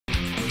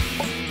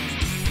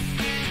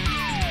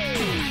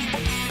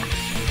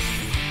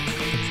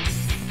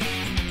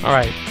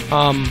Alright,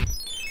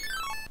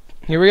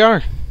 here we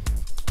are.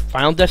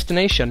 Final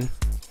destination.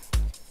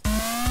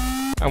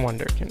 I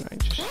wonder, can I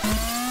just...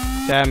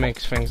 That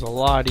makes things a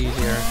lot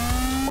easier.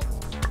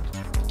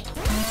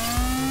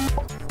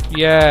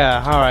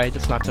 Yeah, alright,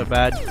 that's not so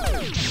bad.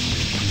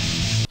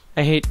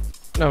 I hate...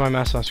 No, my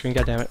mouse on screen,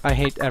 goddammit. I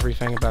hate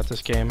everything about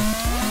this game.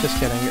 Just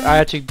kidding. I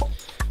actually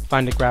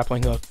find the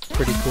grappling hook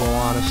pretty cool,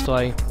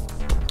 honestly.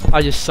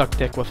 I just suck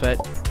dick with it.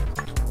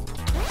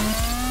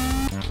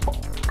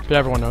 But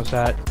everyone knows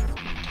that.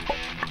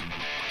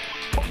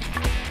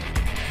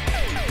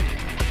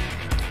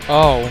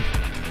 Oh.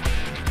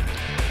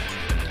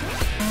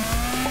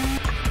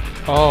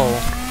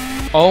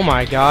 Oh. Oh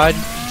my god.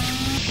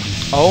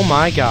 Oh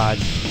my god.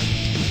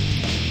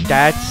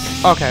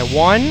 That's... Okay,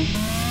 1,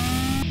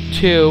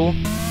 2...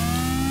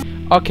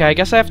 Okay, I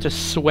guess I have to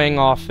swing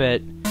off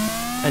it.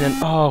 And then...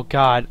 Oh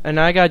god. And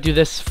I gotta do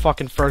this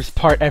fucking first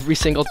part every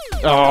single...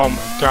 Oh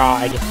my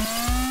god.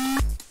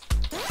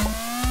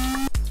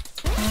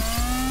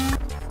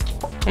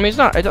 I mean, it's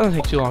not... It doesn't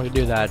take too long to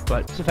do that,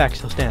 but the fact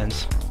still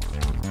stands.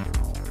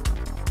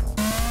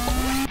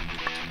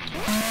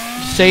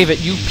 Save it,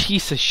 you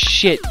piece of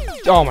shit.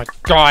 Oh my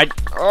god.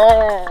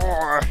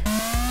 Oh.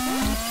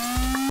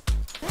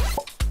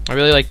 I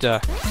really like the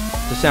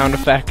sound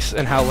effects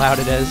and how loud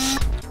it is.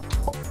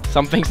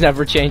 Some things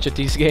never change with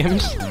these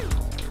games.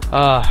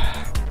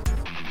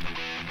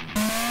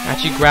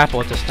 Actually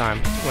grapple at this time.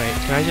 Wait,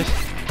 can I just...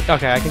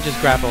 Okay, I can just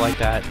grapple like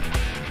that.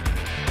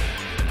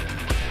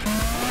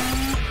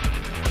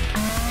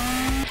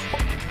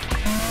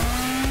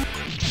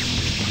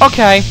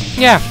 Okay,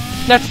 yeah,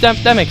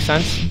 that makes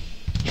sense.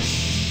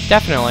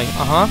 Definitely,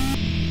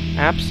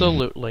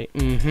 absolutely,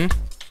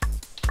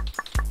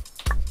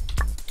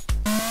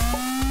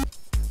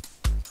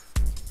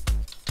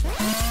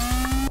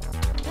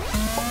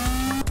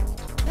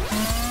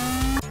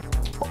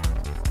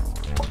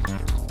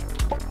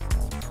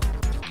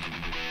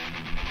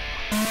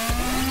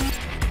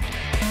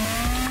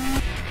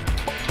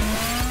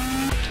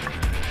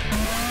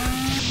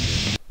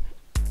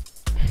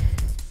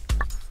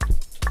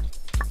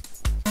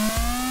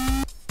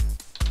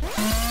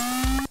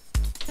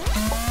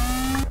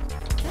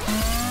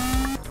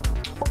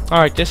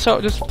 Alright, this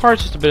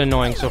part's just a bit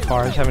annoying so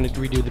far, just having to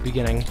redo the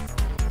beginning.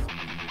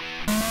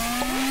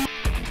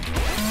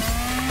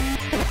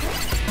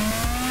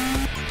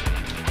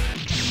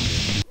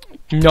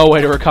 No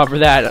way to recover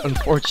that,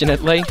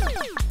 unfortunately.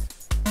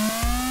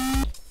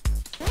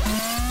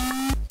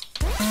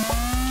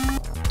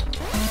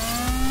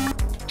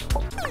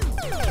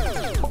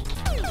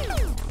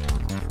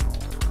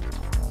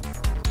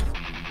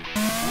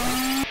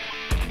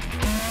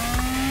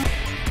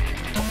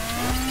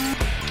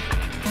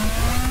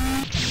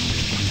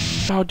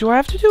 Oh, do I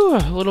have to do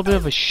a little bit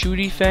of a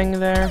shooty thing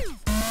there?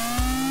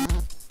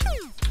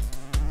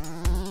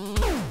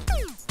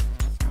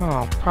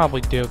 Oh,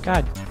 probably do.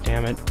 God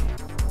damn it.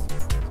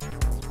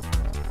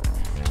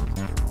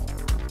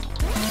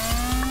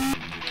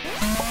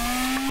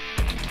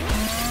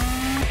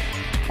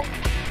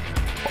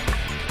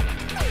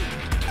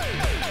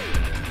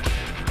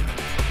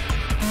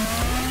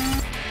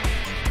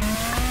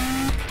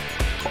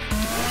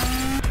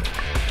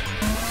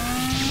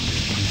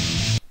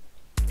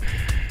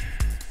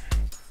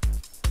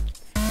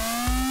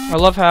 I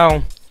love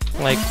how,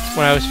 like,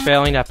 when I was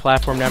failing, that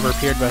platform never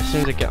appeared, but as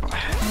soon as it got...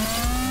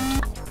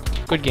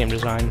 Good game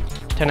design.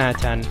 10 out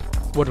of 10.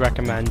 Would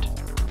recommend.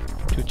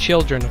 To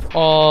children of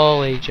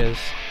all ages.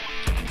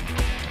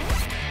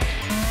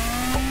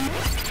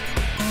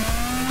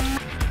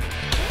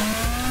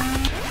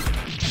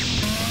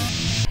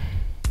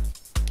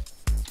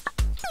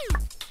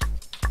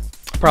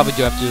 Probably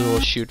do have to do a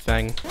little shoot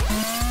thing.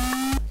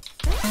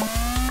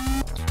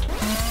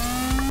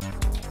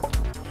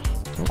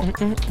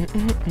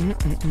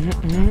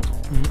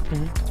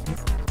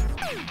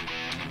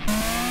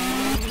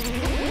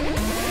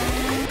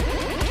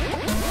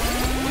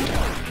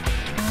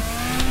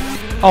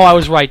 Oh, I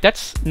was right.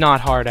 That's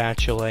not hard,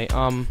 actually.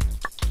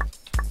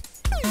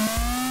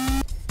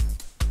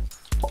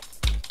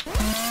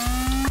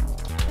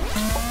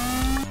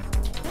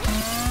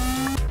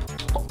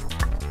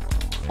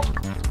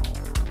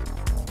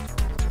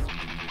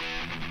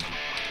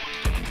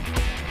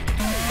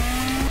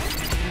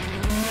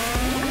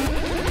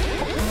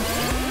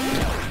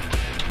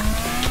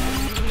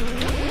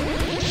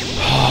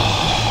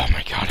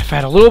 If I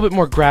had a little bit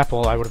more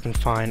grapple, I would have been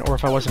fine. Or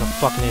if I wasn't a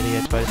fucking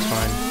idiot, but it's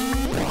fine.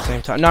 At the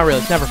same time. Not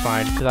really, it's never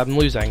fine, because I'm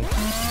losing.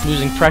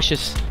 Losing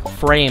precious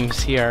frames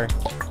here.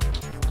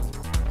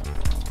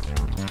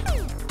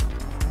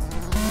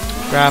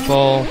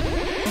 Grapple.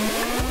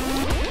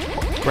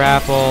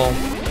 Grapple.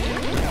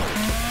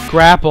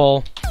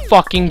 Grapple.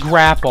 Fucking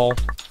grapple.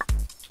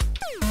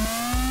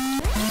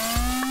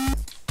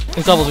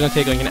 This level's gonna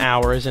take like an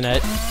hour, isn't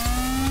it?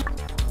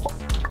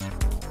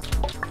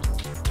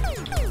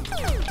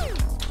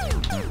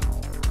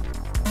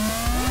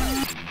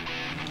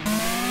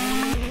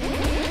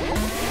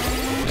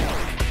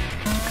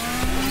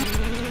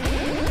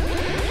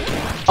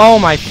 Oh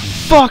my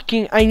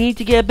Fucking, I need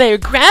to get a better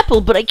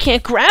grapple, but I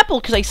can't grapple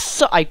because I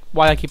suck.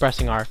 Why do I keep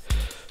pressing R?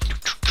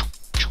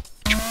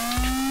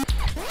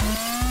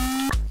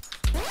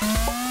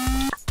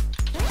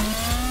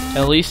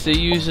 At least it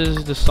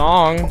uses the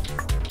song,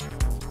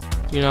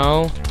 you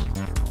know?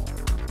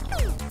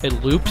 It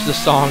loops the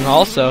song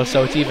also,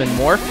 so it's even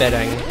more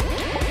fitting.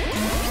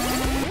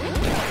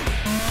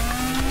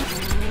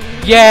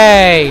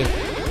 Yay!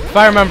 If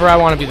I remember I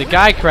want to be the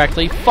guy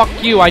correctly, fuck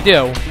you, I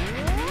do.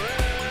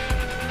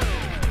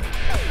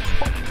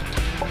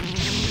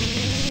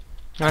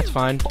 That's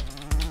fine.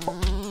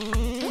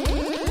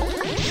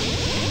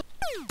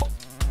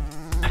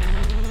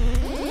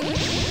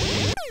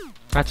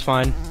 That's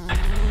fine.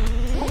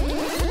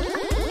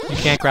 You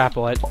can't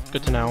grapple it.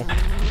 Good to know.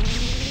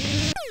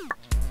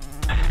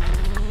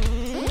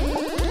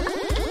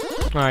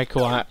 Alright,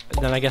 cool.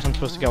 Then I guess I'm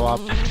supposed to go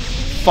up.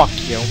 Fuck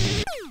you.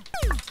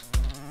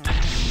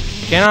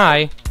 Can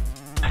I?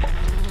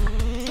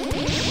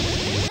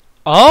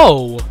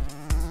 Oh!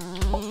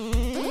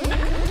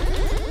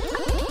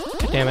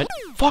 God damn it.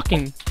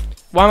 Fucking...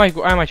 Why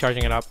am I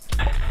charging it up?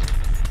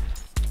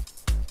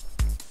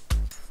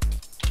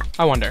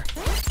 I wonder.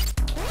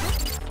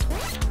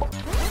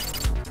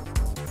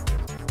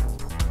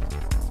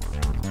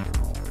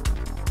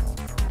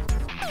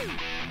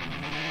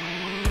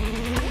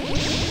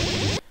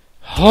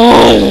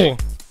 Oh!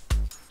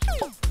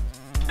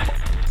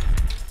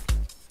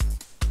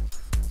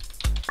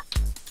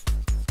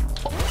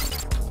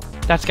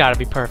 That's gotta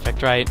be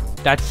perfect, right?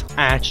 That's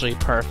actually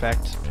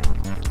perfect.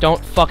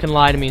 Don't fucking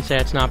lie to me and say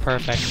it's not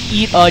perfect.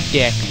 Eat a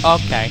dick.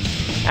 Okay.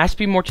 Has to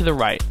be more to the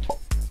right.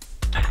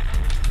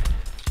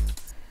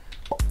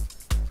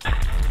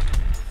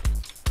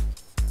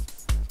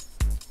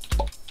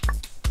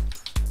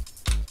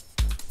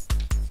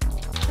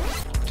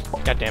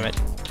 God damn it.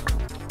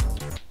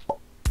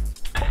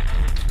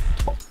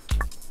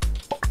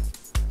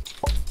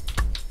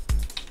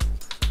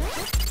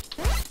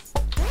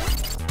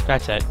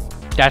 That's it.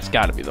 That's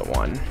gotta be the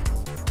one.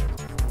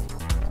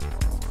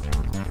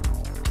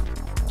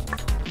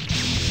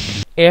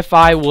 If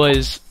I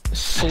was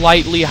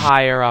slightly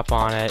higher up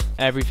on it,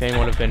 everything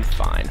would have been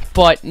fine.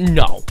 But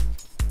no.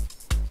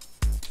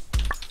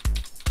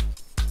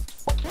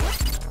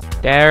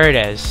 There it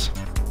is.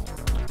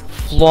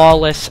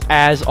 Flawless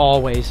as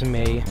always,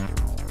 me.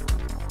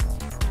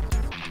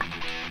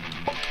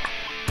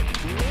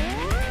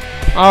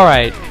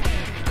 Alright.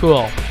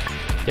 Cool.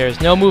 There's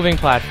no moving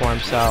platform,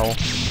 so...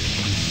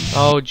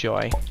 Oh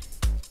joy.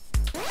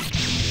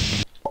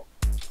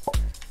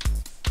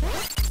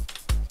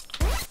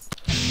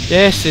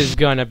 This is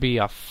gonna be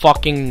a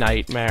fucking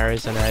nightmare,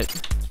 isn't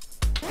it?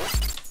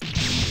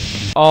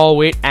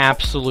 Oh, it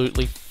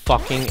absolutely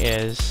fucking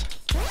is.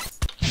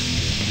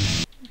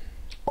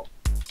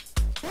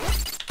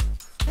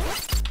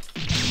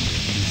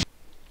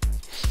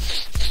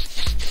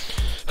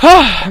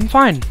 I'm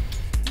fine.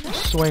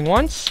 Swing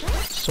once,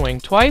 swing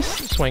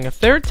twice, swing a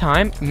third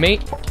time.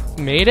 Made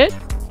it?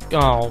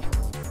 Oh.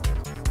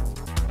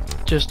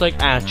 Just like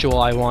actual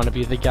I want to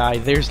be the guy.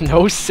 There's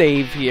no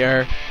save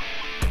here.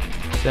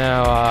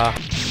 So,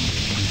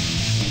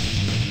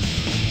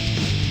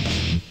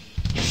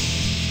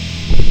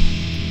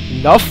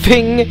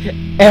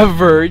 nothing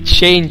ever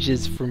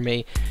changes for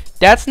me.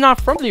 That's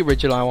not from the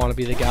original I Want to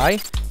Be the Guy,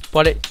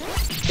 but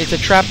it's a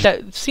trap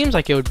that seems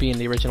like it would be in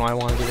the original I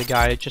Want to Be the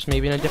Guy, just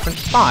maybe in a different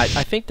spot.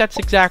 I think that's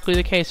exactly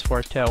the case for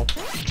it, too.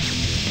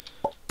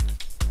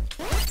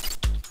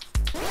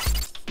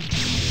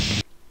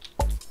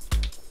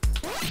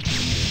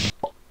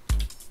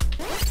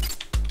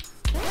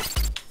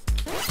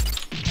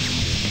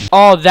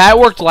 Oh, that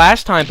worked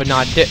last time, but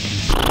not this.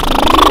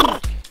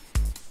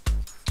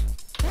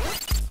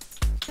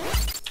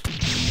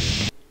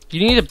 You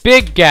need a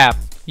big gap.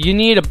 You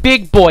need a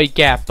big boy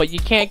gap, but you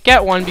can't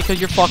get one because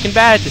you're fucking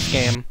bad at this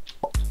game.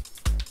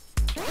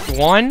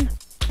 1,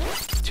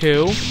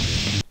 2,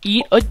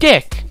 eat a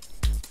dick.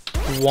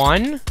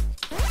 1,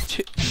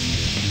 2,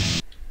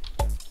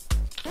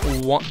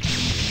 1.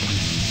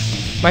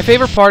 My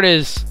favorite part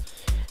is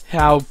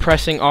how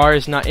pressing R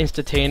is not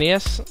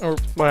instantaneous, or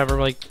whatever,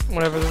 like,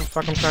 whatever the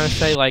fuck I'm trying to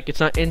say, like,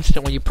 it's not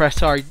instant when you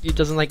press R, it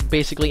doesn't, like,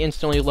 basically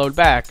instantly load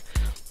back.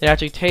 It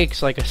actually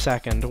takes, like, a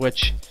second,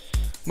 which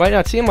might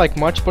not seem like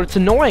much, but it's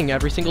annoying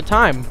every single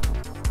time.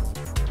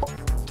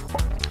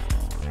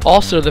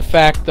 Also, the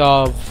fact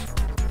of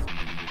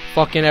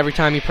fucking every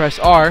time you press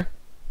R,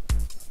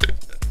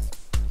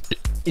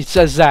 it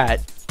says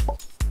that.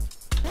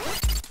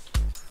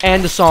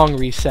 And the song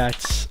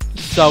resets.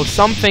 So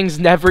some things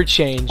never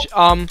change.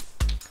 1,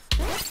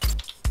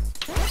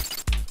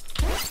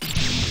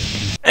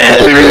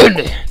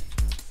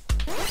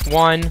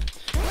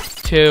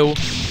 2.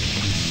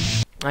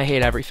 I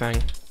hate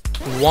everything.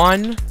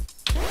 1,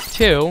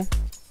 2.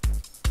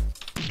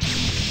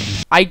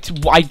 I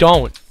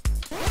don't.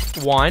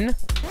 1,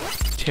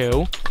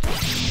 2.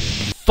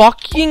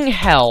 Fucking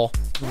hell.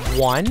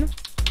 1.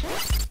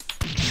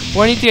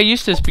 Well, I need to get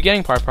used to this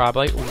beginning part,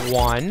 probably.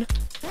 1,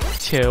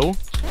 2,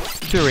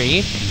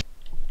 3.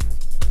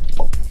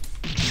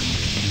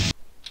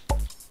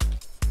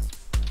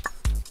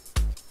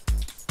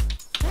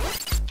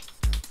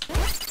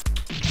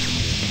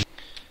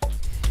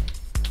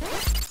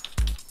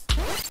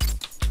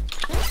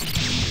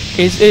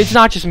 It's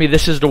not just me,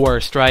 this is the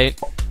worst, right?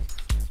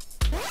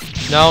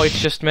 No,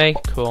 it's just me?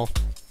 Cool.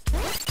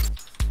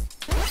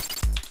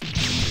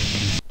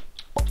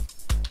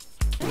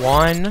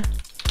 1,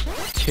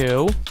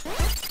 2,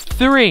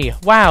 3.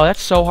 Wow,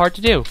 that's so hard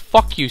to do.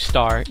 Fuck you,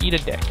 Star. Eat a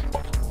dick.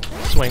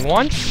 Swing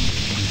once.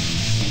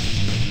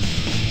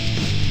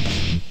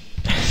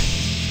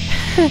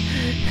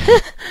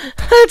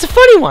 That's a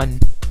funny one.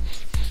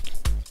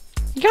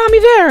 You got me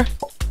there.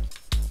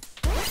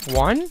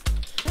 1.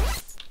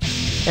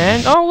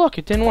 And, oh look,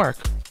 it didn't work.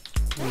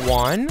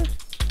 1,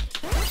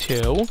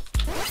 2,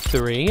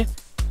 3.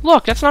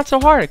 Look, that's not so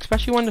hard,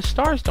 especially when the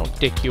stars don't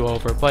dick you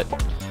over, but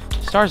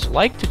stars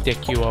like to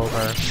dick you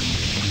over.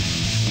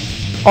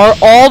 Are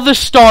all the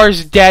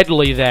stars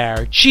deadly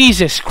there?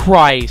 Jesus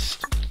Christ.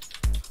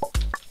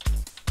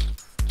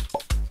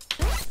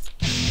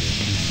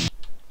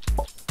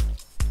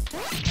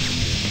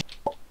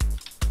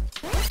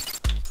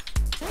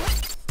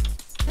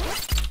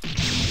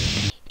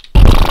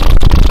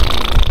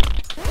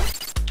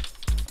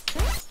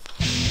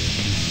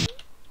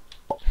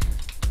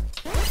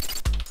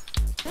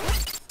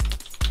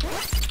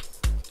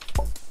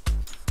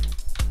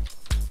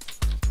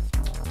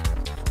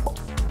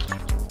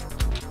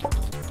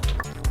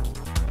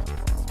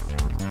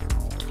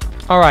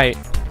 Alright.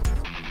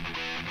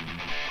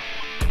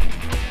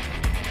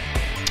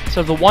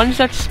 So the ones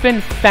that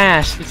spin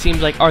fast, it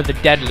seems like, are the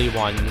deadly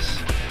ones.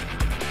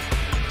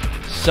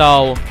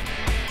 So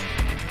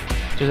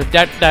there's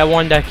that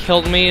one that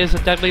killed me is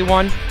a deadly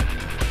one.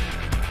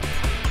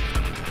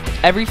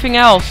 Everything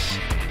else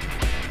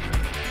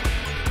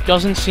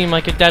doesn't seem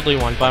like a deadly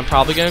one, but I'm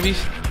probably gonna be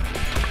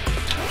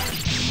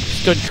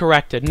stood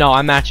corrected. No,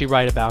 I'm actually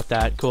right about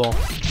that. Cool.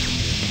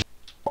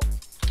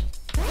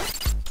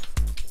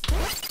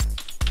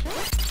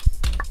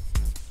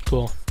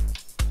 Cool.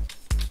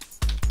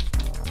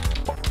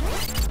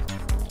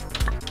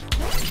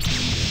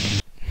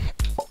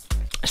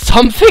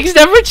 Some things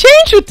never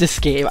change with this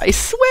game. I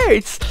swear,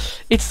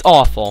 it's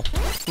awful.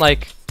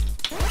 Like,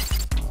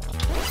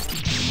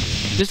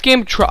 this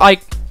game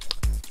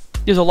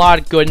there's a lot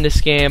of good in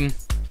this game,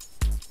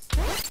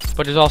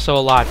 but there's also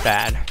a lot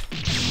bad,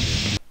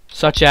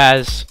 such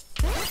as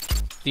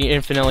the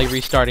infinitely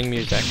restarting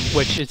music,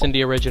 which is in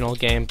the original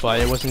game, but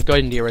it wasn't good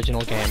in the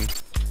original game.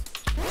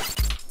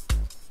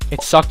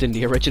 It sucked in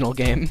the original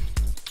game.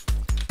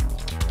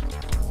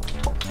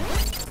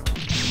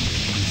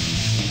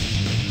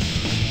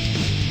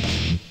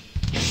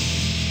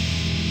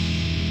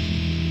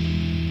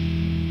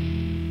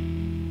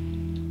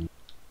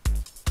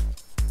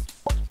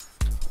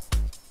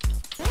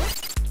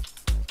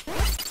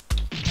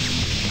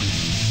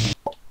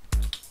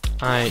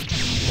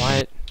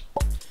 What?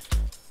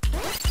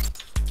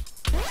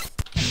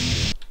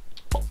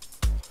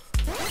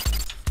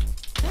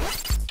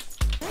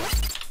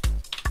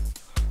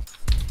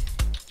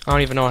 I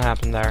don't even know what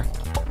happened there.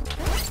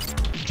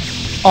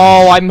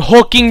 Oh, I'm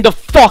hooking the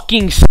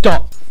fucking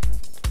stuff.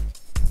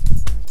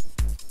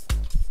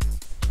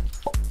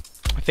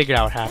 I figured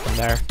out what happened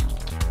there.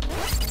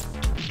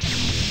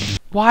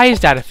 Why is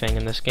that a thing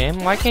in this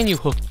game? Why can't you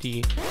hook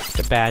the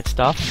bad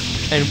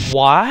stuff? And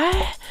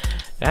why?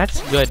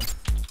 That's good.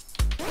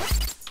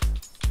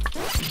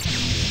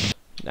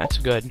 That's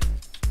good.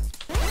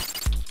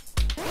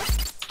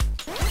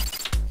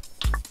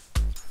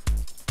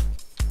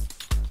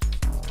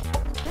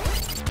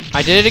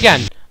 I did it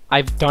again.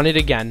 I've done it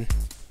again.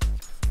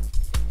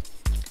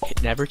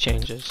 It never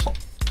changes.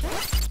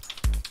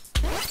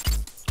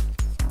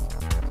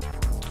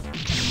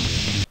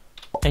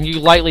 And you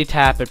lightly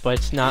tap it, but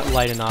it's not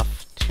light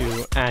enough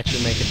to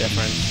actually make a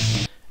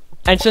difference.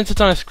 And since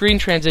it's on a screen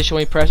transition,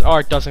 when you press R,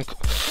 it doesn't...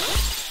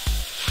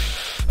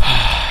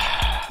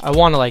 I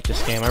want to like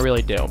this game, I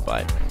really do,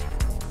 but...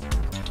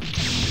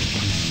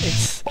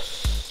 It's...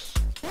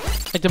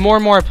 Like, the more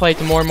and more I play it,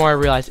 the more and more I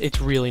realize it's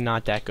really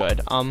not that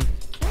good.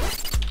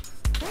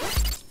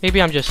 Maybe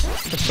I'm just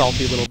a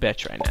salty little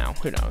bitch right now.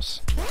 Who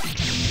knows?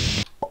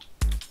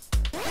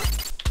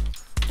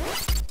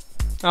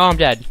 Oh, I'm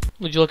dead.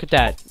 Would you look at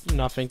that?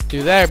 Nothing to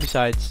do there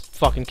besides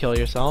fucking kill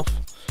yourself.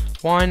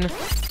 1.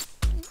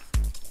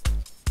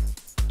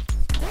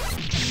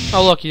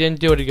 Oh, look, you didn't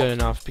do it good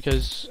enough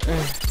because...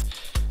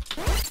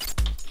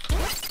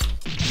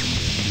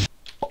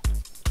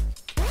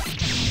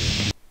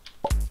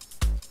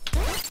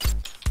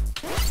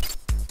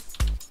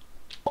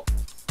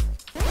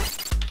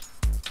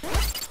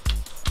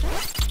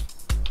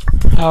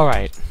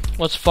 Alright,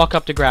 let's fuck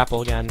up the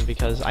grapple again,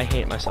 because I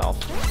hate myself.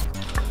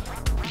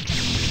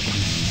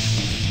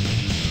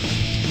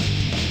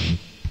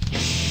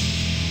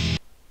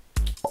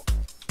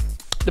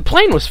 The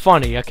plane was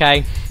funny,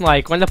 okay?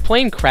 Like, when the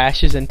plane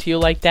crashes into you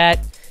like that,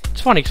 it's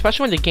funny,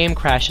 especially when the game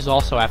crashes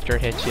also after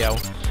it hits you.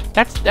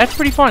 That's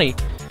pretty funny.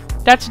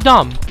 That's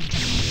dumb.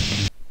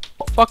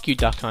 Fuck you,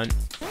 Duck Hunt.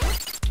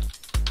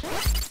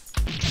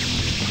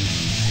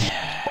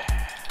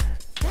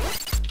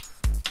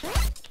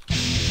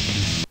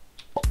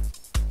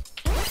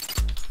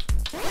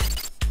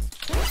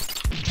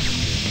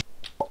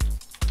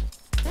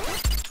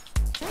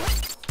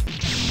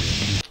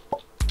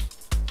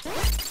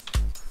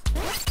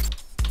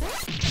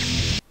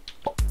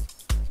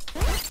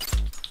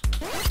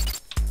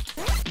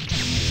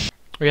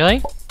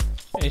 Really?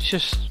 It's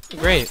just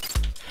great.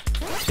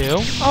 2.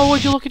 Oh,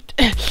 would you look at...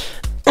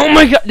 Oh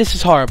my god, this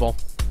is horrible.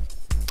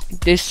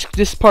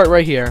 This part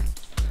right here.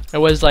 It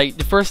was like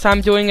the first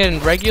time doing it in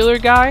regular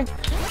guy.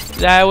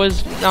 That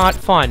was not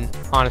fun,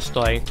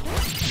 honestly.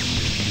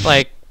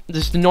 Like,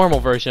 this is the normal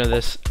version of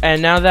this. And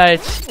now that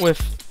it's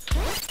with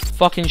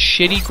fucking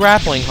shitty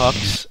grappling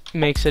hooks,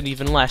 makes it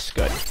even less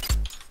good.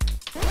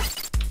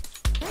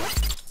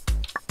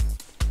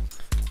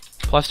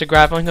 Plus the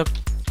grappling hook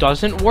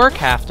doesn't work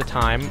half the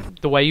time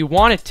the way you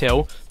want it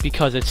to,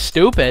 because it's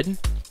stupid.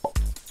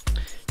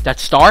 That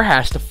star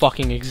has to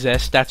fucking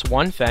exist, that's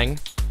one thing.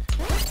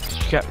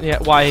 Yeah,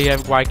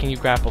 why can you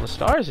grapple the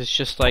stars? It's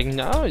just like,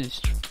 no,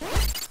 it's...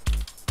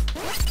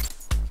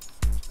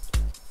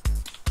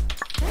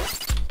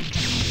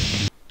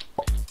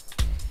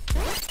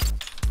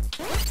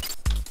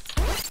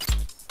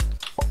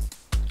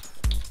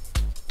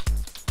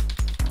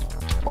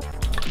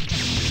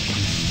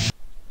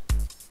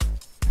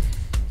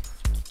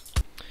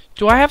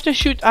 Do I have to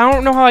shoot? I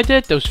don't know how I did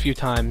it those few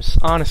times,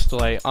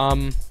 honestly.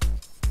 Can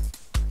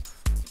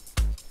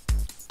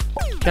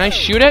I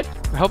shoot it?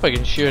 I hope I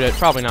can shoot it.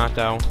 Probably not,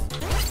 though.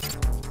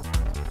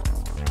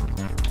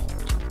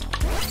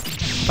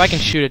 If I can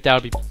shoot it, that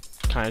would be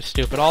kind of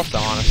stupid also,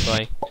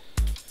 honestly.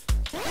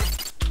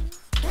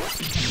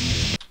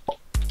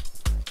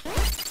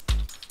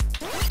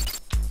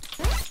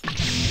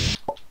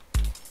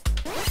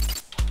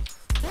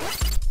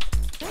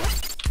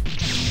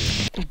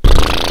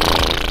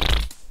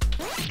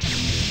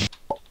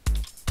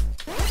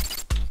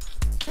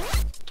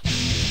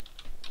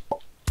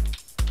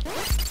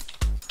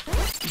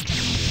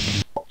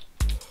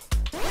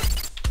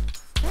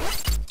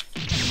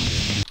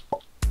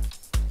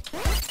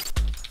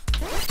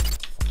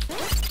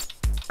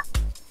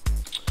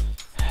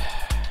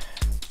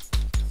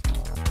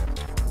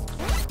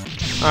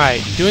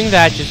 Alright, doing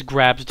that just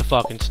grabs the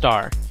fucking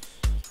star.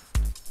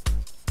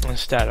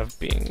 Instead of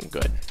being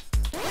good.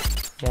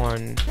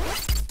 1.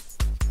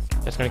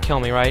 That's gonna kill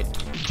me, right?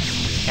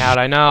 How'd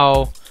I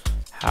know?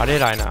 How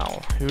did I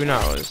know? Who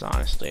knows,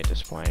 honestly, at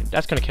this point.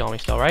 That's gonna kill me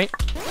still, right?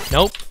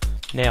 Nope.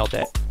 Nailed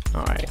it.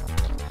 Alright.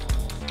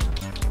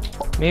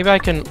 Maybe I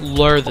can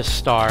lure the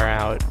star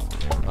out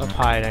of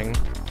hiding,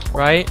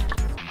 right?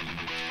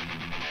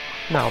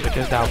 No,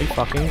 because that would be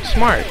fucking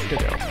smart to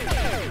do.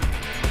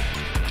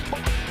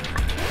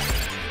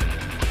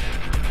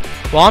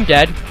 Well, I'm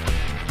dead.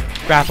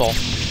 Grapple.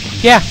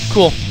 Yeah,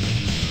 cool.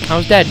 I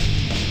was dead.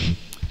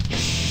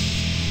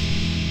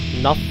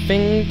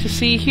 Nothing to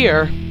see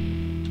here.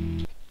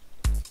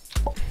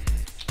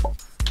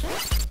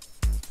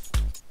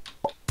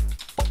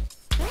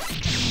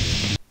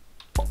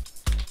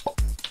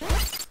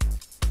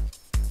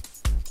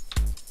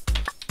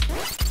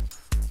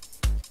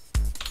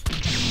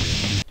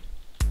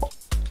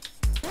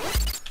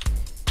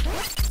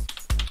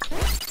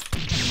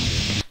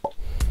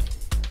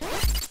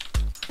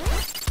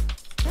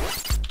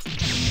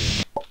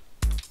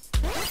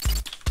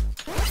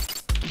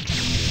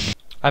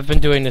 I've been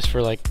doing this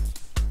for like,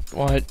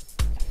 what?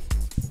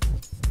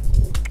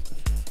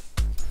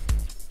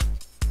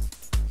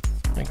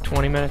 Like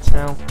 20 minutes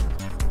now?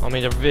 I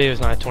mean, the video's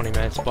not 20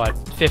 minutes, but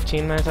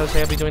 15 minutes I would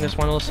say I'll be doing this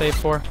one little save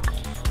for.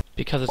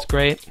 Because it's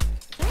great.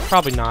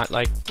 Probably not,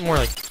 like, more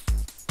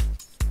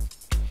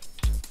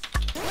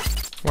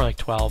like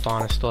 12,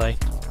 honestly.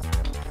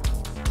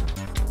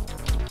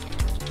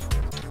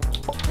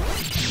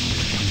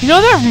 You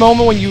know that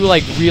moment when you,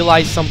 like,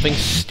 realize something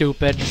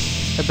stupid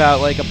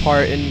about, like, a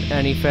part in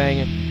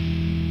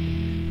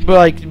anything, but,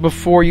 like,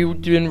 before you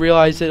didn't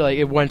realize it, like,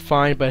 it went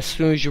fine, but as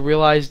soon as you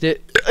realized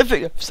it, I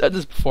think I've said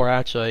this before,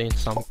 actually, in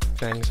some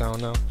things, I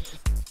don't know.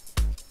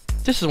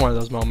 This is one of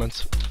those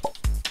moments.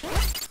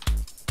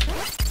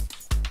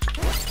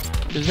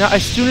 Because now,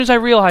 as soon as I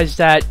realized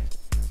that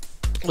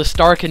the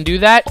star can do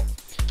that,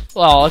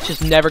 well, let's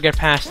just never get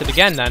past it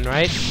again then,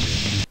 right?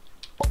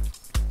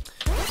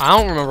 I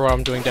don't remember what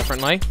I'm doing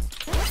differently.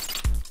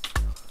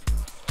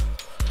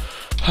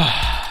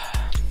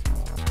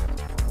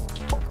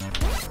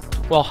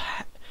 Well,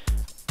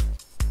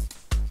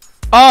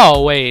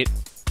 oh, wait.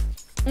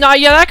 No,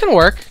 yeah, that can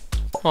work.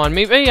 Hold on,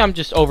 maybe I'm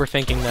just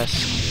overthinking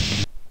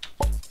this.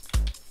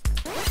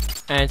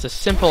 And it's a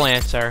simple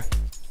answer.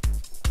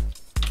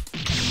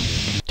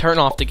 Turn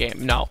off the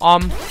game. No,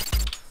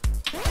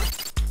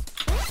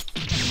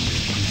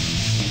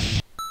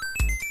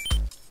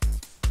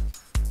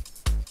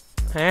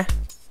 Huh?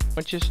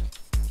 What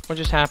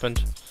just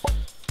happened?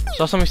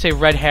 Saw somebody say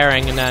red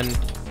herring and then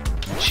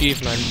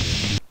achievement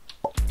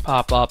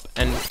pop up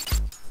and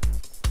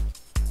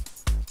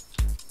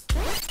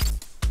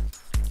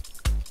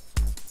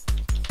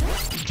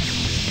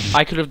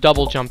I could have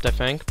double jumped, I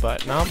think,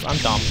 but no, I'm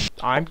dumb.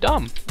 I'm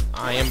dumb.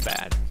 I am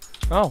bad.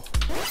 Oh.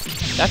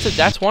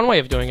 That's one way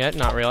of doing it,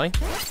 not really.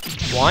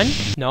 1?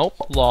 Nope.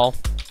 Lol.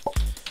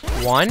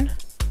 1?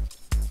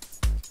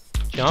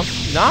 Jump?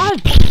 Nah,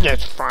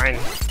 that's fine.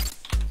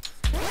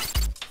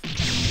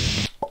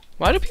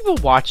 Why do people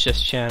watch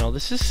this channel?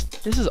 This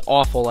is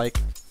awful, like,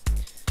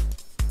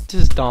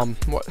 this is dumb.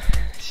 What?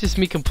 It's just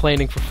me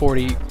complaining for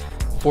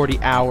 40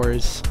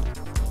 hours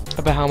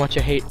about how much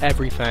I hate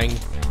everything.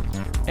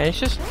 And it's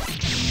just,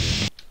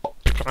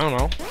 I don't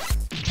know.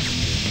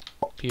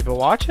 People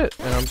watch it,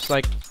 and I'm just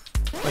like,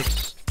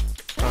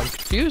 I'm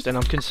confused and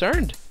I'm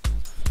concerned.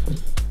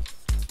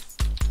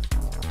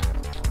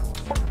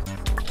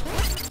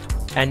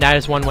 And that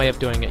is one way of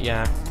doing it,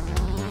 yeah.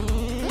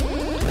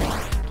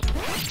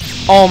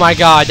 Oh my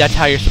god, that's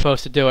how you're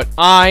supposed to do it.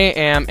 I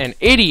am an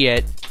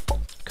idiot.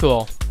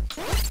 Cool.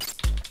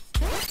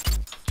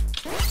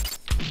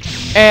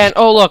 And,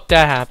 oh look,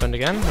 that happened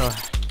again.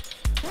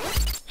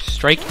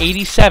 Strike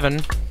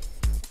 87.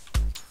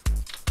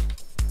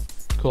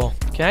 Cool.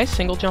 Can I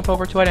single jump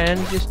over to it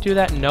and just do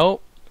that?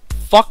 Nope.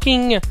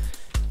 Fucking...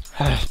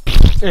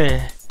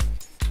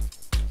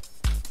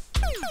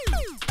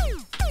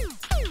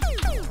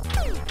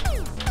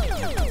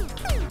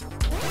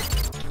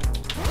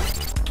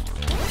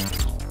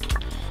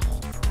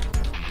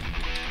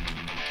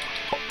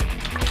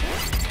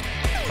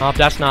 Oh,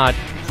 that's not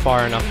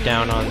far enough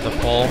down on the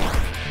pole.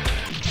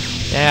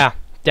 Yeah,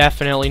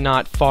 definitely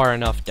not far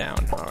enough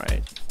down.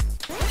 Alright.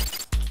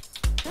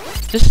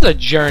 This is a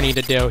journey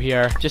to do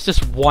here. Just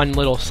this one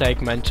little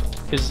segment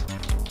is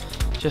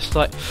just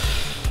like...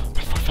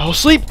 My foot fell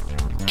asleep!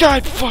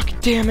 God fucking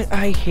damn it,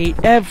 I hate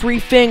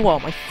everything. While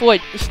my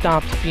foot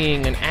stops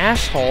being an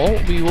asshole,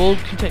 we will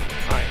continue.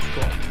 Alright,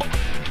 cool.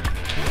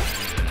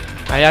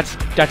 Alright,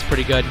 that's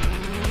pretty good.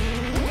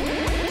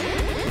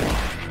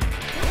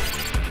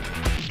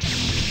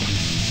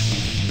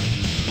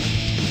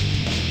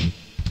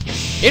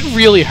 It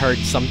really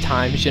hurts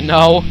sometimes, you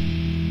know?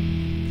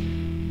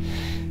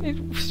 It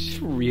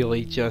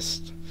really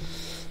just...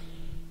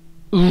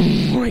 Oh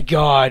my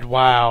god,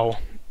 wow.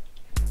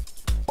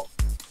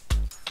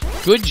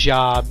 Good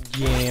job,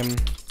 game.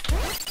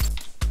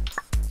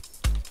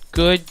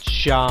 Good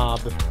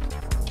job.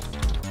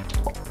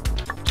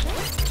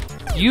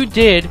 You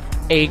did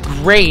a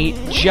great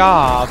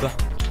job.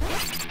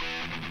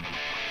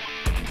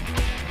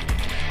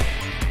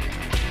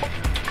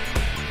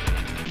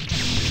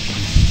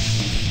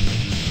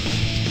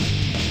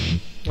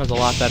 There's a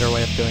lot better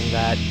way of doing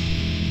that.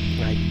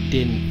 I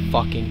didn't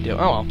fucking do. Oh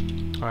well.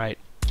 Alright.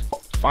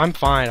 I'm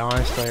fine,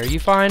 honestly. Are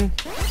you fine?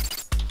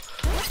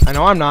 I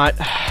know I'm not.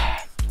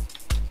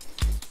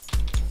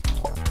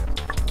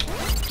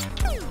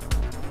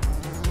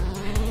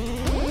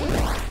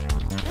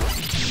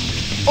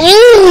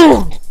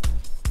 Ooh!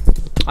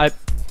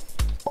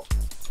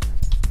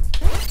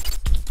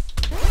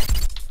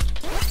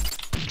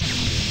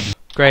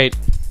 Great.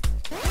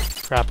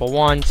 Grapple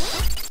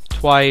once,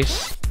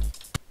 twice.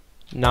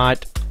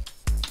 Not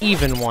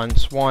even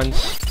once.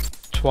 Once,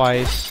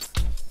 twice.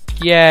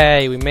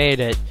 Yay, we made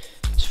it.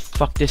 Let's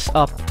fuck this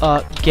up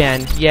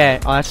again.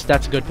 Yeah, oh,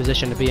 that's a good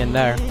position to be in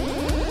there.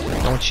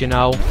 Don't you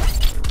know?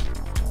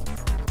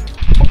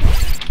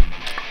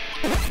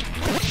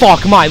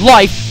 Fuck my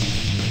life!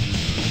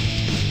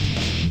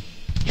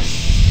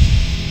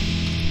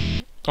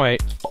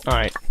 Wait,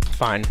 alright,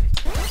 fine.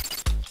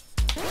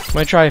 I'm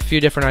gonna try a few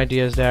different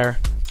ideas there.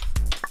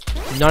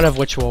 None of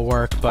which will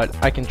work, but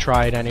I can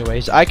try it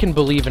anyways. I can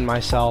believe in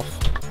myself.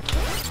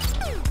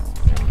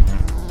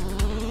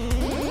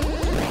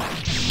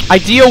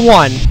 Idea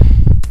 1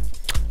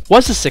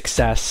 was a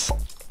success.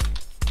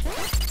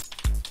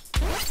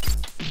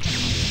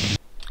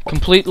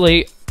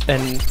 Completely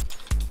and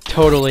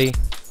totally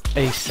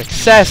a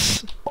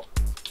success.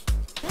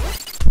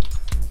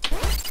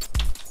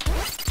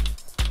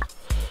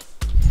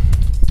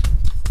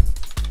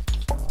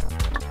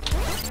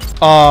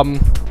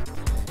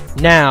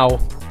 Now,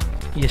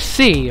 you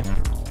see,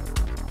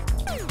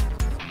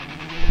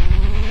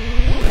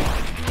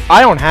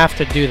 I don't have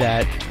to do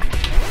that.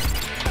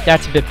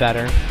 That's a bit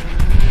better.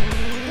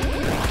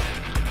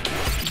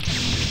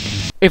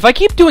 If I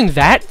keep doing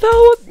that,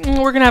 though,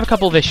 we're gonna have a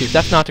couple of issues.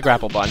 That's not the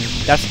grapple button.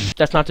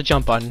 That's not the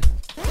jump button.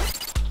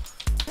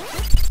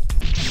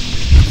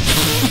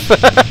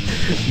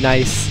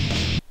 Nice.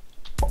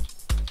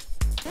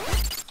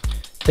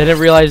 Didn't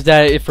realize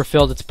that it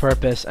fulfilled its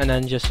purpose and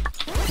then just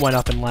went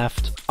up and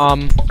left.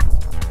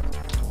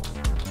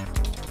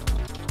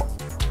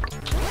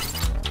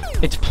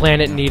 Its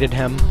planet needed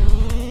him.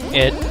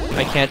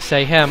 I can't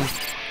say him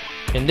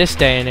in this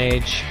day and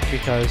age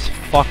because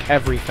fuck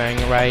everything,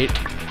 right?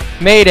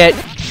 Made it!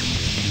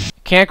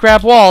 Can't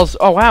grab walls.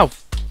 Oh wow.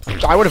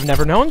 I would have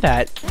never known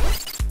that.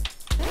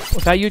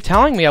 Without you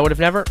telling me, I would have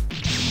never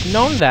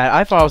known that.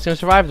 I thought I was going to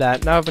survive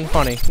that. That would have been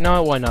funny.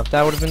 No, it wouldn't have.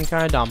 That would have been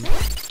kind of dumb.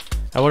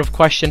 I would have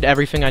questioned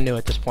everything I knew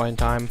at this point in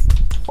time.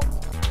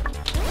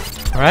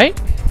 Alright.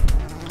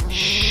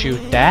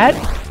 Shoot that.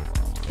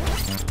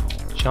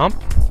 Jump.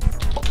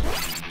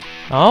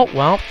 Oh,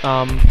 well,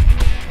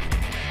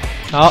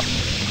 oh,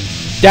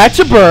 that's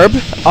a burb.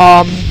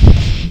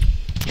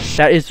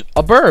 That is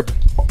a burb.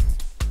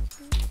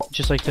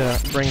 Just like to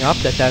bring up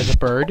that is a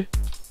bird.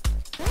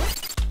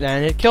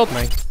 And it killed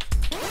me.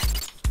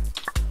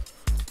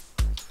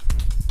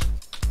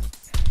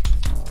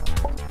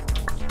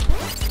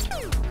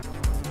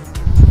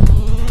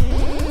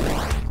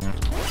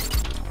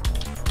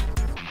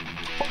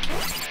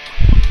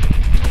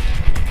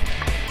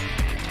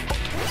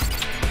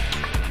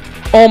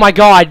 Oh my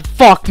god,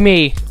 fuck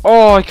me.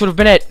 Oh, it could have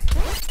been it.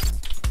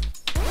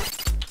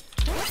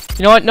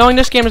 You know what? Knowing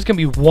this game is going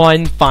to be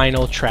one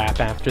final trap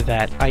after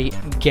that. I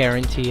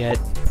guarantee it.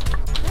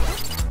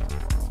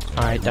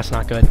 Alright, that's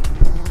not good.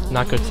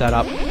 Not good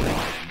setup.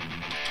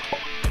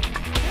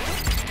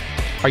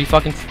 Are you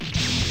fucking...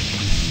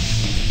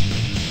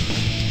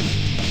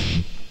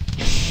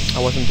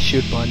 I wasn't the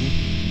shoot button.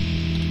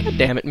 God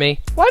damn it, me.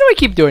 Why do I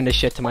keep doing this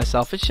shit to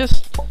myself? It's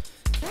just...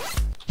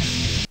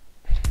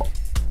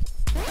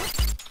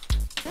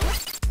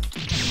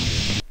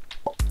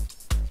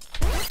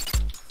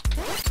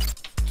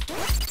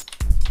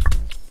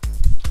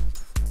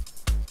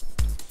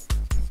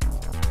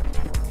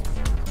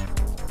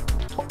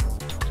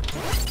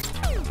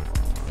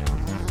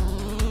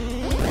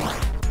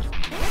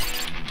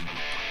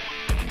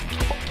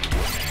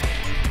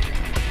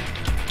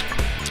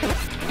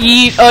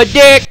 Eat a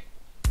dick!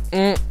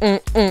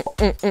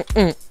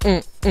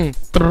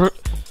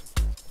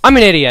 I'm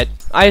an idiot.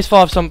 I just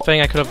thought of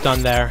something I could have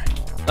done there.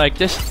 Like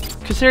this,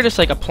 consider this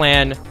like a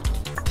plan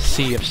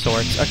C of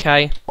sorts,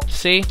 okay?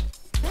 C?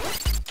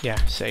 Yeah,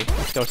 C.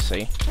 Let's go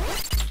C.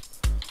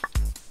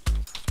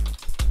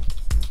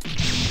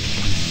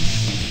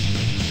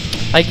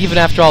 Like even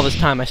after all this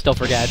time, I still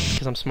forget,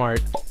 because I'm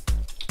smart.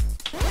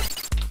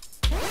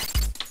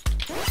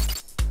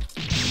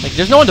 Like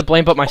there's no one to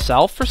blame but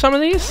myself for some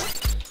of these.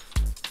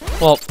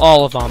 Well,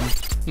 all of them.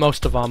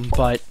 Most of them,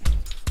 but...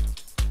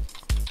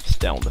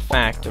 Still, the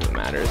fact of the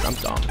matter is I'm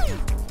dumb.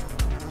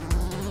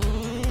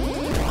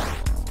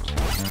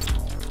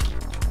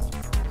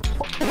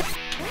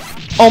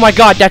 Oh my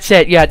god, that's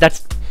it! Yeah,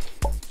 that's...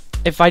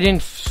 If I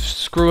didn't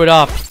screw it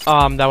up,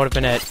 that would have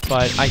been it.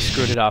 But I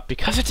screwed it up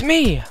because it's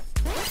me!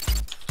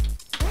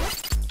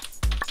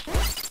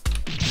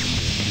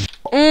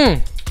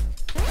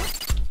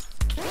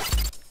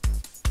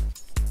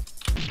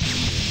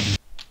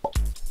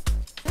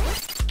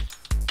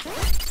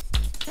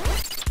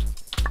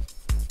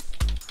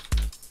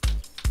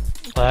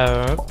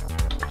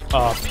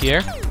 Up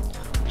here.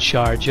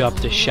 Charge up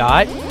the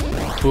shot.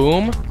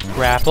 Boom.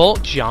 Grapple.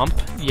 Jump.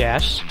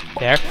 Yes.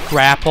 There.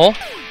 Grapple.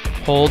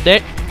 Hold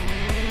it.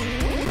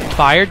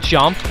 Fire.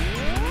 Jump.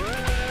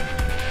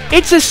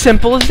 It's as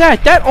simple as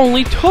that. That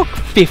only took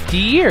 50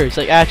 years.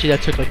 Like, actually,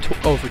 that took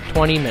like over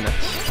 20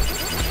 minutes.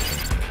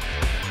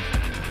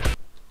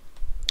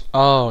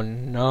 Oh,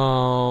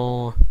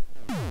 no.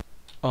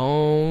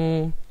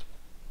 Oh.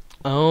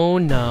 Oh,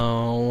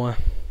 no.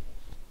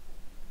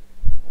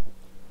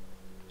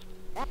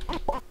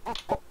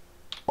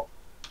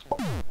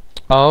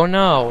 Oh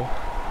no.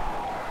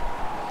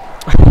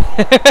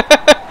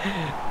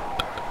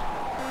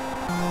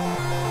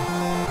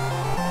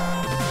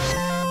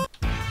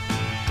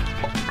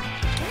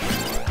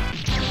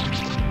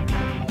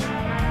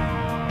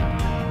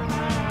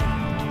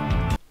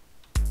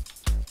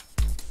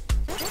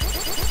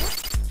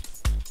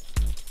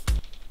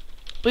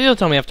 Please don't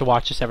tell me I have to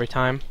watch this every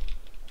time.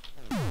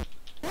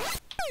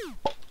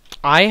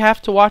 I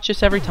have to watch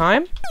this every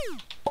time?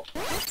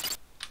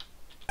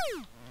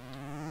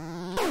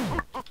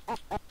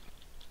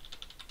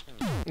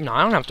 No,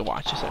 I don't have to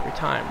watch this every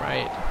time,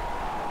 right?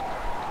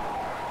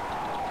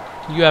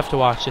 You have to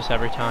watch this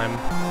every time.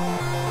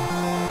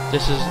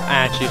 This is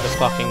actually the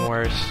fucking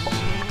worst.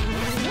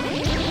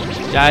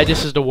 Yeah,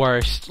 this is the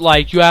worst.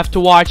 Like, you have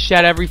to watch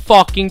that every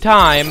fucking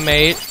time,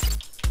 mate.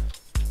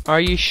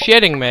 Are you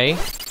shitting me?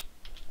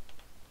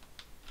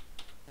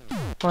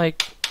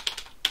 Like...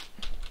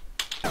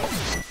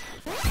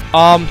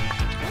 No,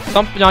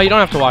 you don't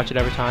have to watch it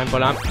every time,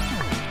 but I'm...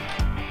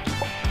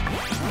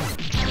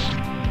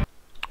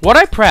 What'd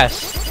I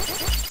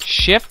press?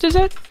 Shift, is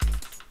it?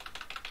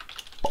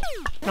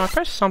 No, I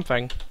pressed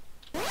something.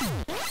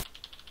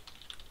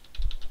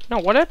 No,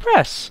 what did I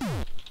press?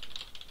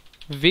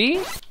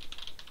 V?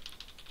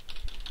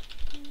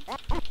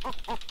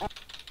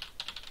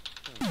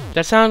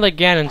 That sounded like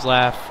Ganon's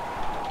laugh.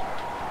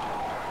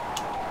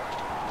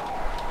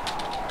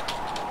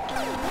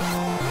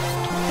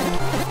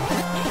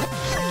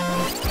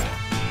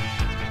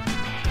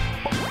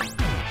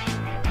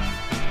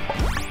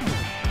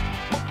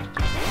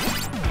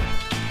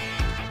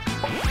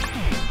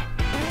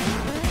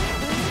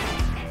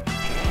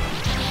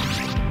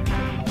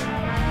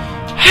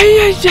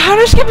 How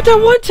did I skip it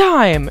that one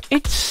time?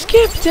 It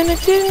skipped and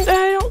it didn't.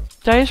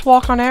 Did I just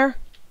walk on air?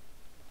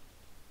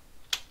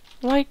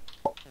 Like,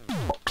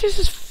 this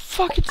is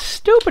fucking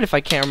stupid if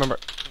I can't remember.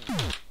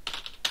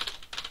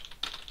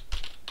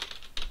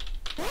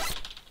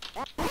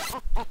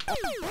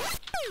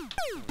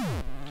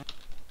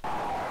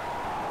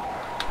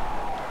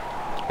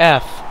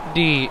 F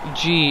D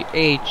G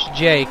H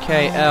J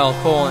K L :@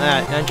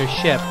 enter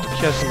shift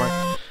question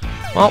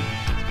mark.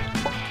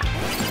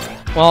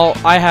 Well,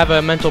 I have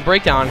a mental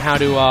breakdown on how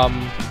to,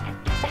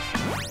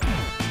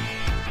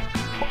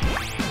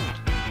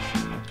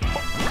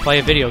 play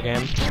a video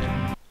game.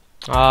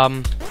 I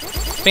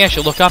think I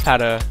should look up how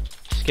to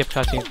skip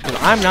cutscenes, because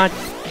I'm not...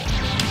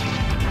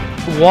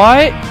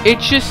 What? It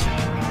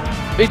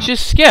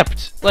just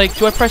skipped. Like,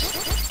 do I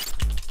press...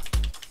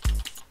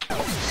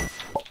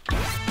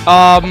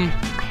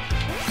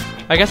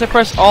 I guess I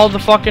press all the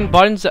fucking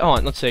buttons that, hold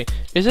on, let's see.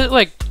 Is it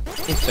like,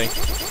 let's see.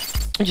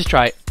 Let's just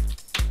try it.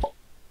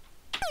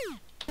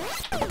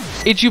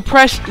 Did you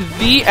press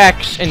the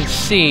X and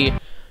C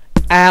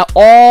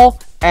all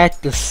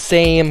at the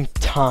same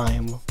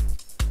time?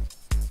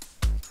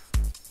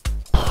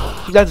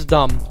 That's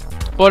dumb.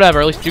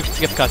 Whatever, at least you can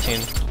skip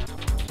cutscene.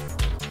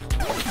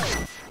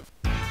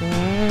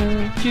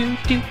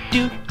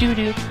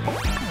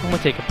 I'm gonna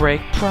take a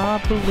break,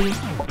 probably,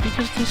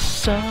 because this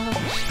sucks.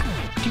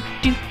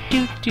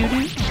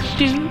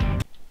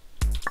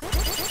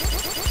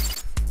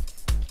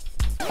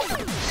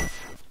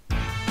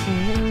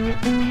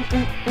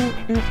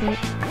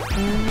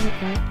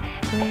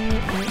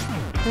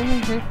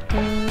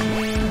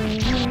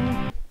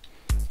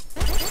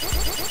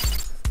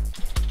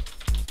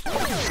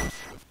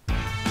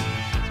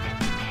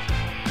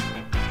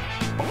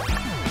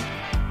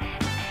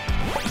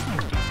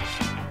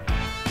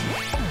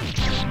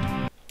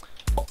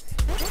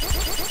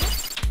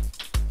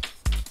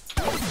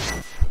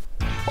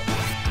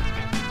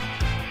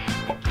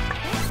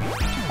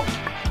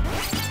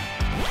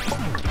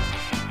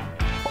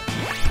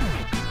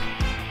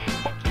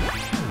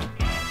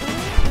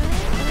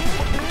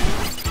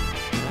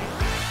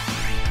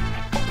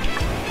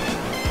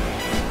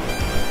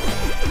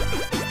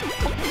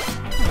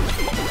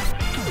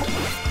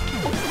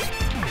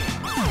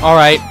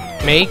 Alright,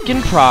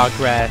 making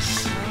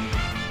progress.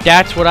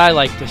 That's what I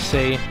like to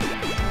see.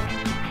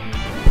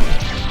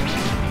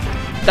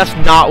 That's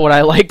not what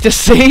I like to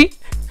see.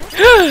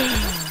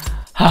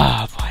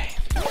 Ah, boy.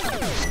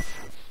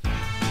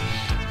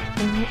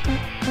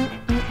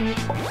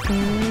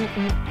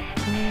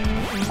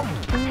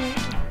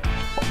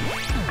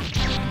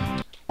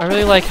 I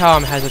really like how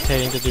I'm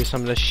hesitating to do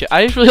some of this shit.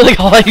 I just really like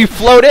how I let you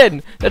float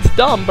in. That's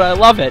dumb, but I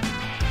love it.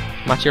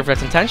 I'm not sure if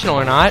that's intentional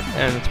or not,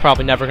 and it's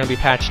probably never going to be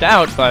patched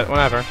out, but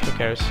whatever. Who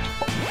cares?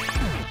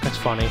 That's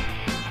funny.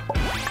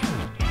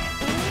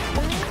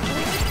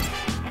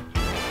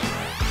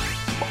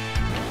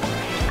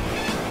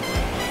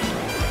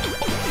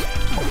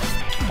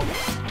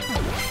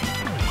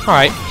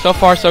 Alright, so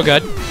far so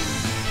good.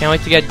 Can't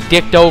wait to get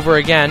dicked over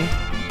again.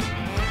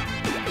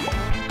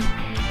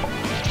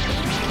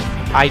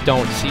 I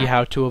don't see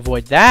how to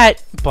avoid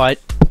that, but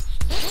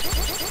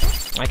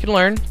I can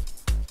learn.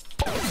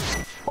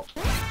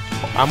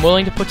 I'm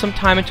willing to put some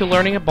time into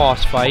learning a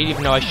boss fight,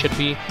 even though I should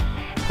be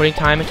putting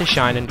time into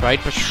Shine and Bright,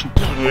 but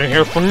you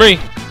hear from me.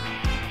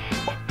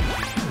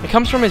 It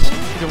comes from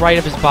the right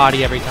of his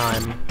body every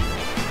time.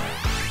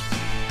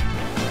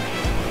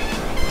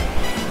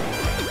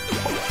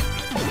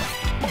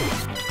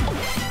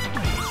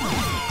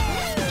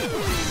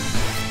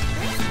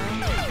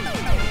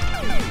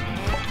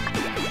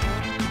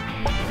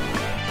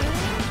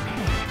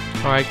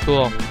 Alright,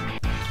 cool.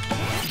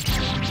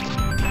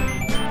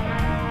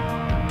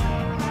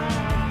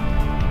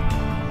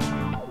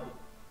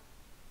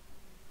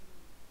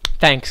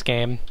 Thanks,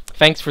 game.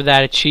 Thanks for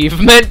that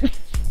achievement.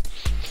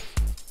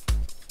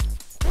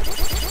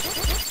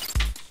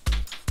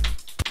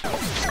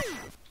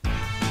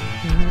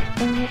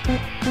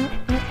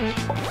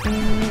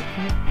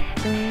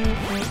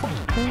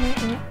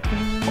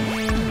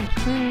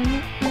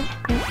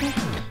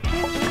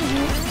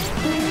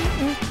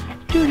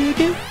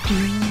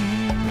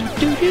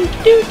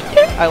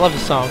 I love the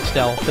song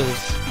still, because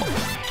it's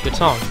a good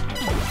song.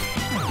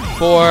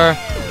 4,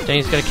 then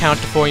he's gonna count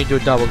to 4 and you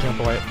do a double jump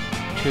away.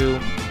 2.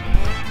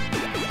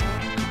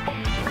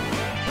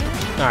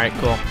 Alright,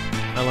 cool.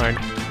 I learned.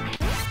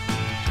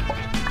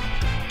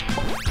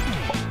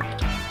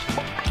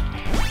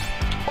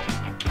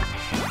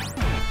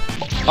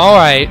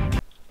 Alright.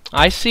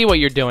 I see what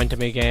you're doing to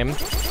me, game.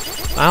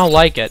 I don't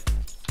like it.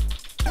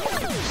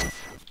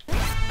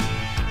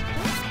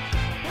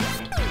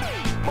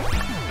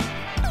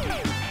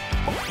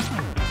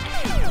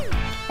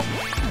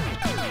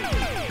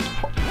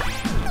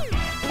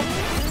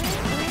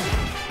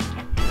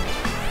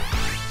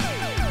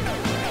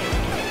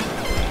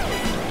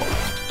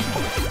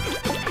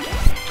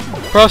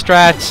 Pro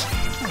strats,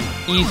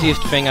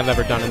 easiest thing I've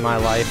ever done in my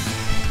life.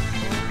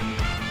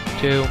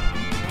 2,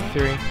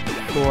 3,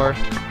 4.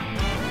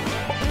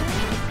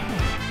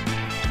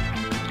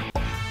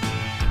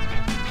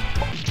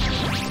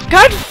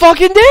 God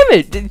fucking damn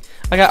it!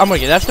 I'm gonna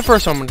get. That's the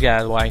first one I'm gonna get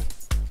out of the way.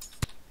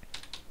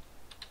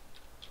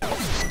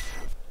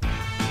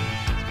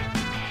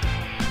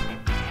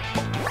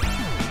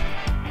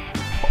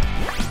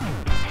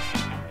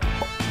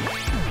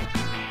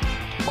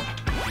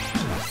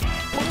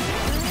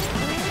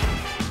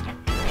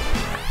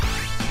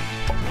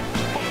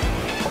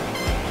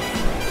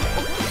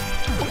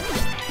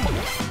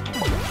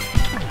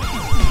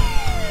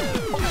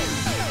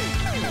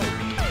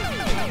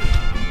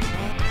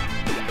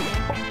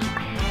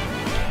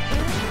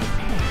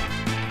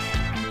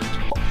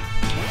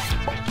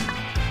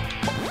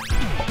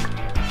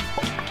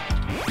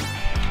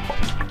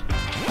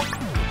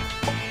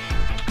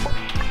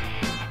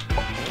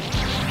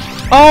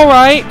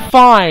 Alright,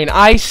 fine,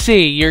 I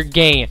see your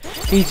game.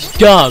 It's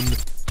dumb.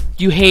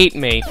 You hate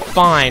me.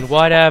 Fine,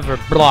 whatever.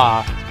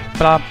 Blah.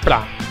 Blah,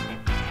 blah.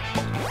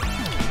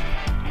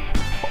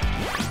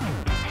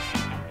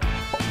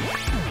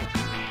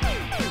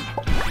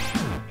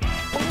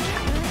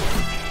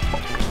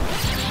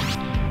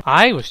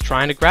 I was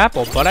trying to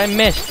grapple, but I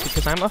missed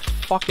because I'm a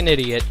fucking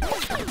idiot.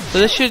 So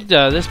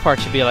this part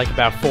should be like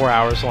about 4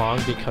 hours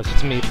long because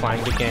it's me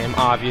playing the game.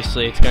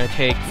 Obviously, it's gonna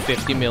take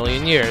 50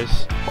 million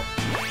years.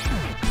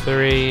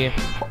 3,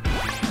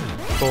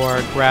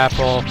 4,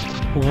 grapple.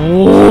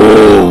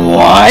 Whoa,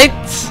 what?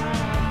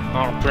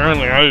 Oh,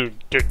 apparently I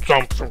did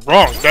something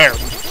wrong there.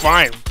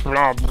 Fine.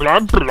 Blah blah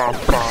blah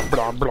blah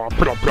blah blah blah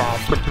blah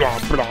blah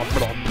blah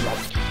blah blah.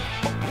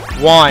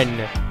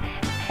 1,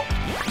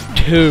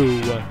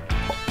 2,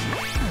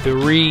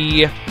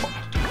 3,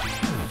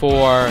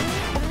 4.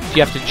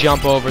 You have to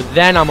jump over,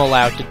 then I'm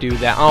allowed to do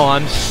that. Oh,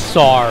 I'm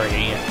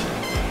sorry.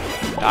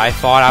 I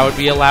thought I would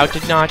be allowed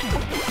to not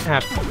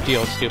have to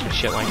deal with stupid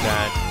shit like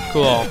that.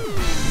 Cool.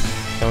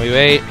 Then we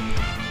wait.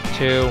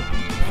 2,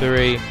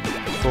 3,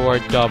 4,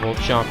 double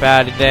jump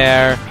out of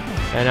there.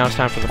 And now it's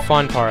time for the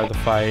fun part of the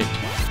fight.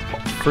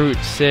 Fruit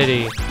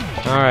City.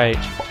 Alright.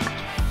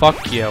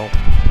 Fuck you.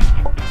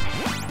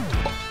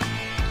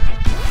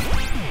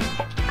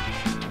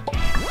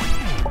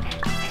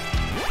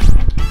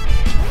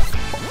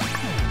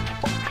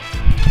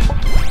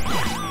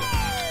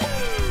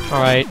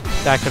 Alright,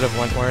 that could have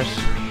went worse.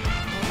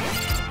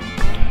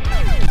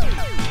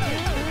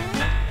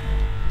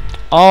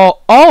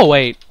 Oh,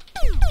 wait.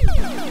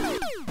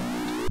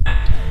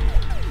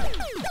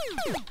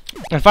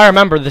 If I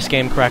remember this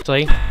game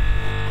correctly,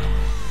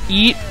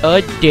 eat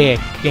a dick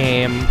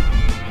game.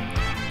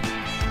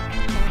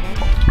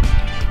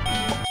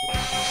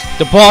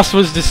 The boss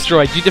was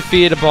destroyed. You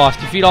defeated a boss.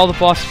 Defeat all the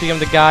bosses, become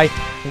the guy,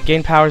 and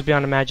gain powers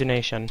beyond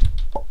imagination.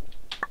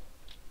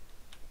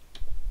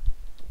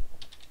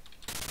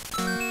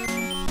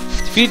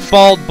 Defeat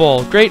Bald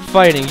Bull. Great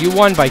fighting. You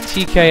won by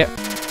TK.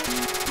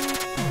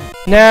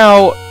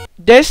 Now,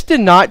 this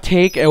did not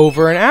take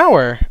over an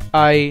hour.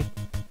 I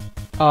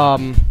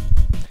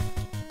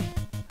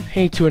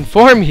hate to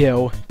inform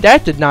you,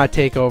 that did not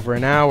take over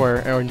an hour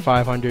and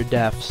 500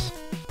 deaths,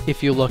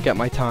 if you look at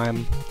my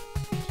time.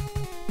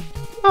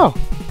 Oh.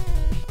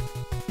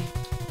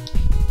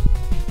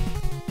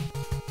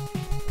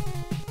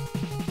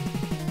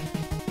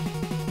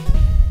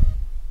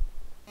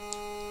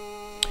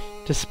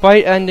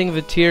 Despite ending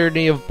the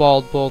tyranny of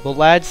Bald Bull, the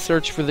lad's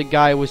search for the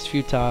guy was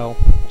futile.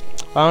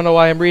 I don't know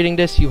why I'm reading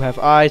this, you have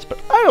eyes, but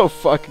I don't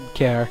fucking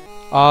care.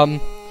 The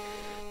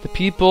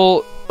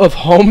people of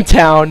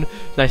Hometown,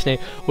 nice name,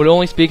 would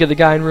only speak of the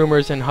guy in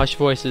rumors and hushed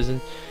voices,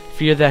 and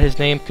fear that his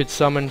name could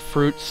summon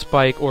Fruit,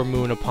 Spike, or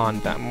Moon upon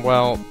them.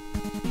 Well,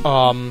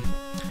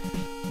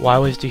 why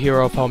was the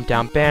hero of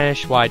Hometown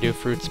banished? Why do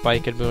Fruit,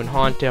 Spike, and Moon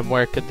haunt him?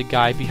 Where could the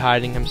guy be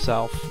hiding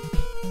himself?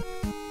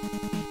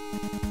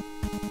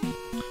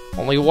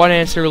 Only one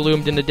answer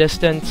loomed in the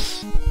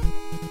distance.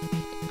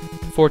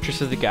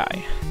 Fortress of the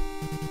Guy.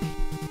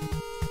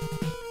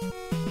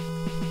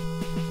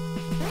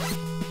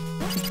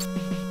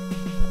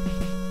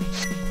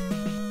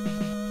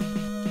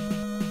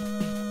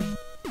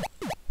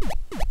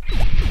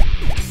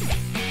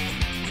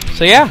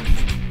 So yeah.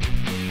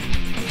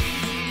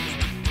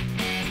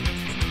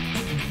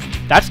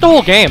 That's the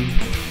whole game.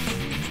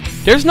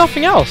 There's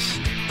nothing else.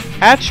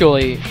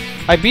 Actually,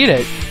 I beat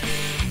it.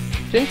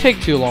 Didn't take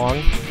too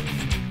long.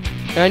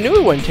 And I knew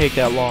it wouldn't take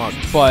that long,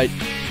 but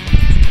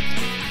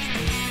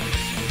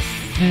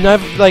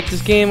never, like,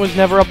 this game was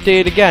never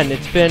updated again.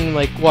 It's been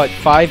like what,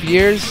 5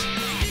 years?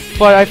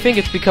 But I think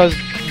it's because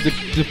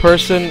the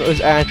person was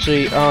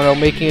actually, I don't know,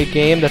 making a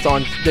game that's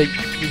on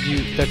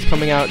that's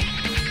coming out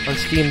on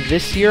Steam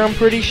this year, I'm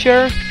pretty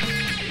sure.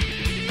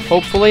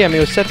 Hopefully. I mean,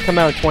 it was set to come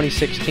out in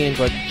 2016,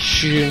 but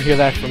you didn't hear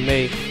that from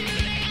me.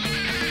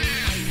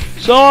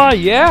 So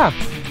yeah.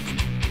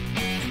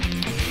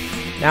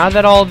 Now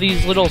that all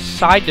these little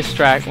side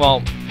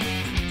well,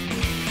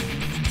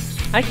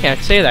 I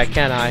can't say that,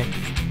 can I?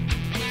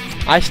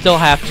 I still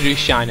have to do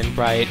Shining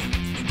Bright.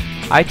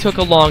 I took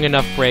a long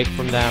enough break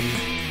from them,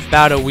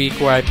 about a week,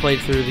 where I played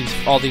through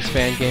all these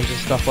fan games and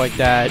stuff like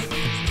that.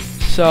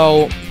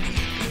 So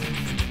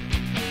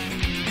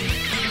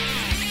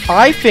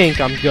I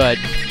think I'm good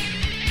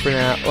for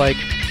now. Like,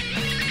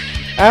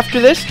 after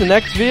this, the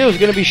next video is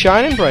gonna be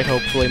Shining Bright,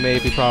 hopefully,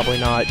 maybe, probably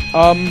not.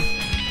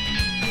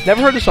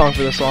 Never heard a song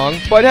for this song,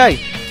 but hey.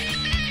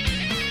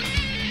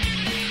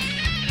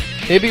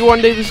 Maybe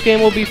one day this game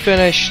will be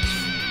finished,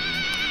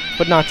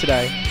 but not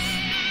today.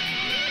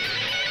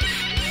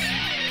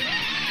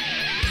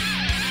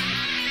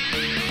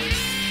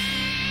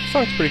 This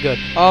song's pretty good.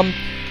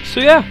 So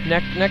yeah,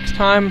 next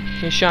time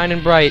is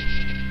Shining Bright,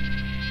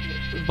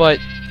 but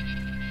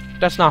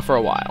that's not for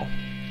a while.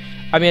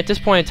 I mean, at this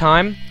point in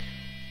time,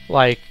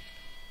 like,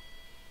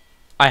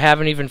 I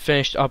haven't even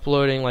finished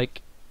uploading,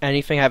 like,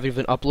 anything. I haven't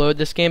even uploaded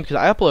this game because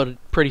I uploaded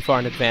pretty far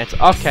in advance.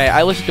 Okay,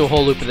 I listened to a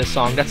whole loop of this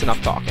song. That's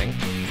enough talking.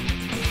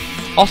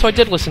 Also, I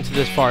did listen to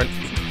this part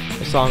of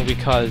the song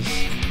because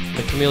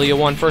the Camellia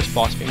 1 first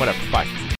boss game. Whatever, bye.